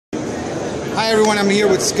Hi everyone, I'm here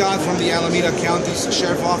with Scott from the Alameda County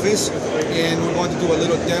Sheriff Office, and we're going to do a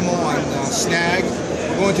little demo on snag.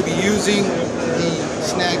 We're going to be using the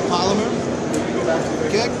snag polymer.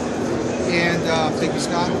 Okay? And thank you,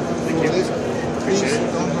 Scott. Thank you. Please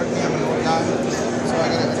don't hurt me, I'm going to die. So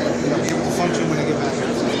I gotta be able to function when I get back.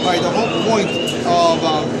 Alright, the whole point of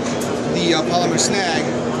the polymer snag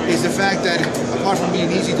is the fact that apart from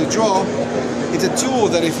being easy to draw, it's a tool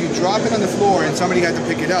that if you drop it on the floor and somebody had to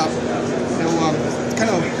pick it up, it's kind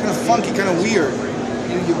of funky, kind of weird.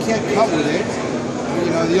 You can't cut with it.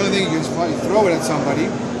 You know, the only thing you can is probably throw it at somebody.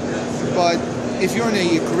 But if you're in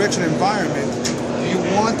a correction environment, you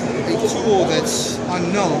want a tool that's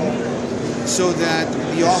unknown so that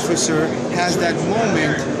the officer has that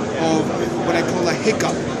moment of what I call a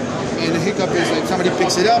hiccup. And the hiccup is like somebody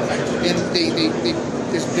picks it up and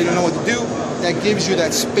they don't know what to do. That gives you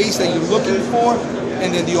that space that you're looking for,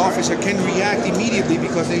 and then the officer can react immediately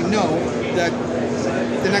because they know that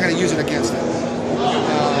they're not going to use it against them.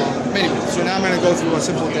 Anyway, so now I'm going to go through a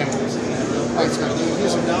simple demo. All right, Scott, the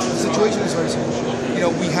situation is very simple. You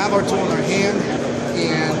know, we have our tool in our hand,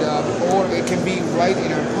 and or it can be right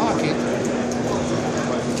in our pocket.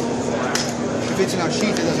 If it's in our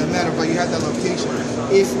sheath, it doesn't matter, but you have that location.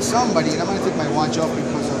 If somebody, and I'm going to take my watch off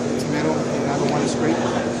because it's metal and I don't want to scrape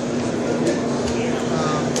it.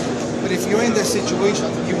 But if you're in that situation,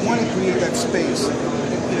 you want to create that space.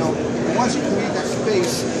 You know, once you create that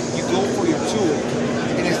space, you go for your tool.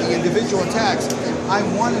 And as the individual attacks, I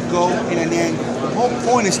want to go in an angle. The whole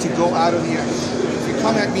point is to go out of the angle. If you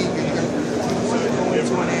come at me, you want to go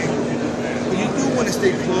into an angle. But you do want to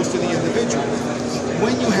stay close to the individual.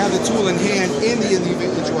 When you have the tool in hand in the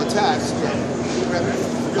individual attacks,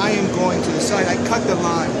 I am going to the side. I cut the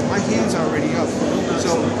line. My hands are already up.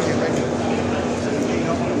 So, okay, right here.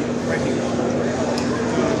 Right here.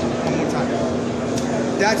 One more time.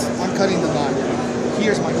 I'm cutting the line.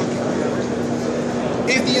 Here's my hooking.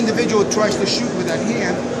 If the individual tries to shoot with that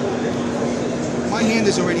hand, my hand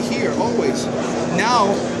is already here, always.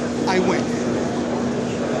 Now, I win.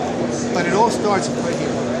 But it all starts right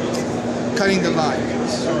here. Cutting the line.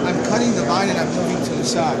 I'm cutting the line and I'm moving to the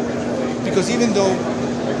side. Because even though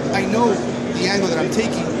I know the angle that I'm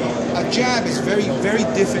taking, a jab is very, very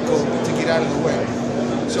difficult to get out of the way.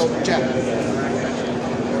 So, jab.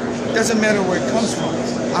 It doesn't matter where it comes from.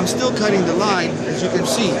 I'm still cutting the line, as you can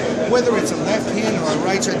see. Whether it's a left hand or a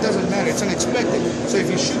right side, it doesn't matter. It's unexpected. So if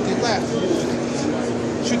you shoot the left,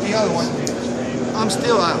 shoot the other one, I'm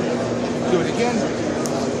still out. Do it again.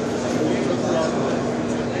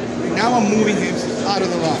 Now I'm moving him out of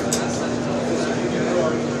the line.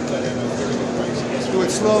 Do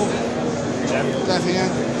it slow. Left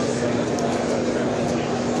hand.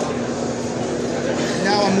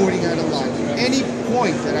 Now I'm moving out of line. Any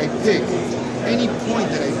point that I pick,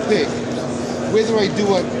 whether I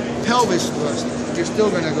do a pelvis thrust, you're still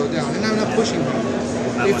going to go down. And I'm not pushing him.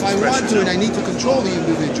 If I want to and I need to control the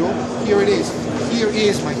individual, here it is. Here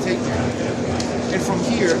is my takedown. And from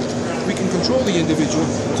here, we can control the individual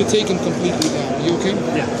to take him completely down. You okay?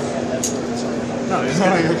 Yeah. No, it's all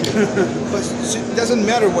right, okay. But it doesn't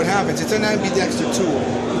matter what happens. It's an ambidextrous tool.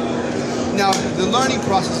 Now, the learning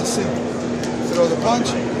process is simple. Throw the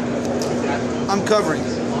punch. I'm covering.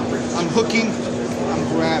 I'm hooking. I'm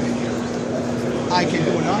grabbing. I can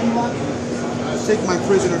do an arm lock. Take my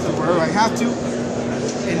prisoner to wherever I have to.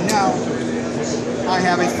 And now, I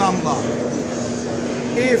have a thumb lock.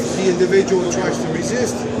 If the individual tries to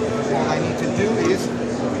resist, all I need to do is...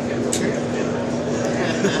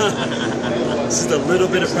 Just a little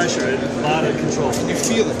bit of pressure and a lot of control. And you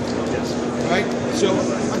feel it. Yes. Right? So,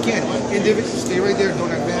 again, individual, stay right there,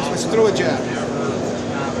 don't advance. Let's throw a jab.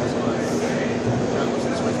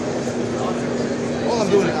 All I'm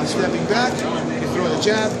doing is I'm stepping back, you throw the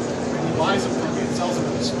jab.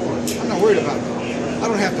 I'm not worried about it. I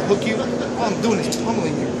don't have to hook you. All I'm doing is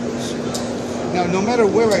pummeling you. Now, no matter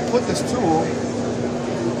where I put this tool,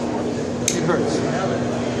 it hurts.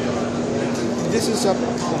 This is up,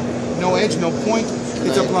 no edge, no point,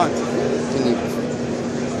 it's a blunt.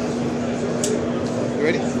 You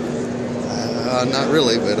ready? Not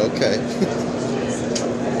really, but okay.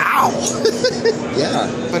 Ow! Yeah.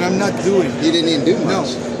 But I'm not doing it. You didn't even do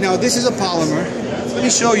much. No. Now, this is a polymer. Let me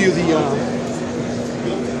show you the...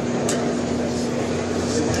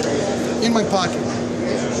 in my pocket.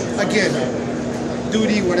 Again,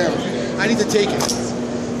 duty, whatever. I need to take it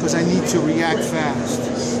because I need to react fast.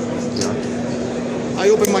 Yeah. I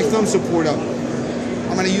open my thumb support up.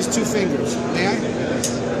 I'm going to use 2 fingers. May I?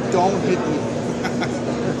 Don't hit me.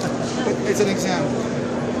 It's an example.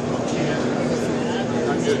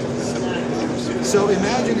 So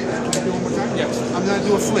imagine it. Can I do it one more time? Yes. I'm gonna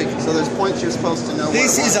do a flick. So there's points you're supposed to know.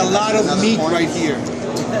 This where is one a lot of another meat point. right here.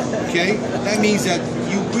 Okay? That means that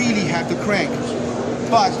you really have to crank.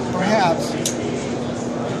 But perhaps,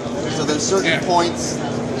 So there's certain points.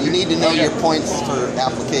 You need to know your points for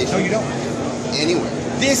application. no, you don't. Anywhere.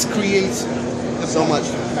 This creates the So point. much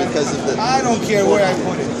because of the. I don't care where I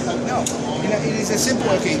put it. No. You know, it is a simple,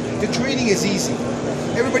 okay, the trading is easy.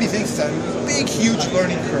 Everybody thinks it's a big, huge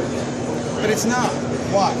learning curve. But it's not.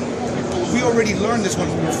 Why? We already learned this when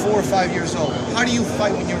we were 4 or 5 years old. How do you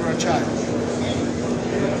fight when you were a child?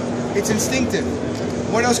 It's instinctive.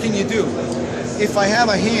 What else can you do? If I have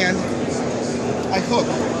a hand, I hook.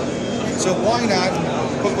 So why not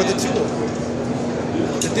hook with a tool?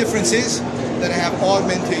 The difference is that I have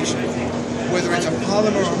augmentation, whether it's a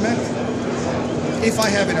polymer or metal. If I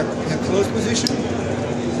have it in a closed position,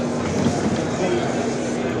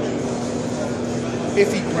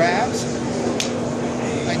 if he grabs,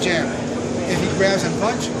 I jam. If he grabs and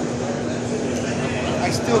punch, I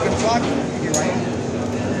still can block with your right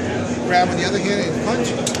hand. Grab with the other hand and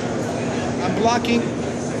punch. I'm blocking,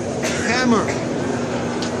 hammer.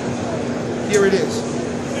 Here it is.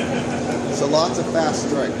 So lots of fast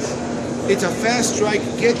strikes. It's a fast strike,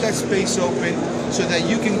 get that space open so that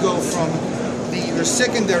you can go from your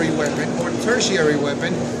secondary weapon or tertiary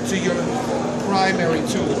weapon to your primary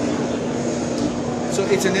tool. So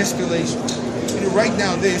it's an escalation. You know, right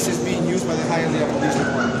now this is being used by the highly police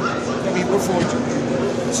department. I mean, we're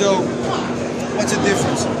fortunate. So what's the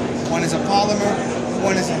difference? One is a polymer,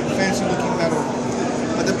 one is a fancy looking metal.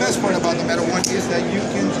 But the best part about the metal one is that you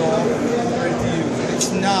can draw ready to use.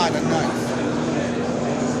 It's not a knife.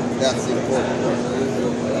 That's the important part.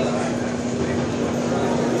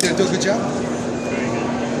 Did I do a good job?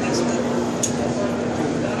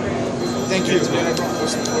 Thank you.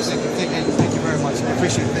 Thank you very much. I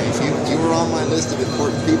appreciate it. Thanks. You were on my list of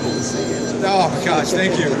important people to see. Oh my gosh,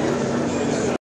 thank you.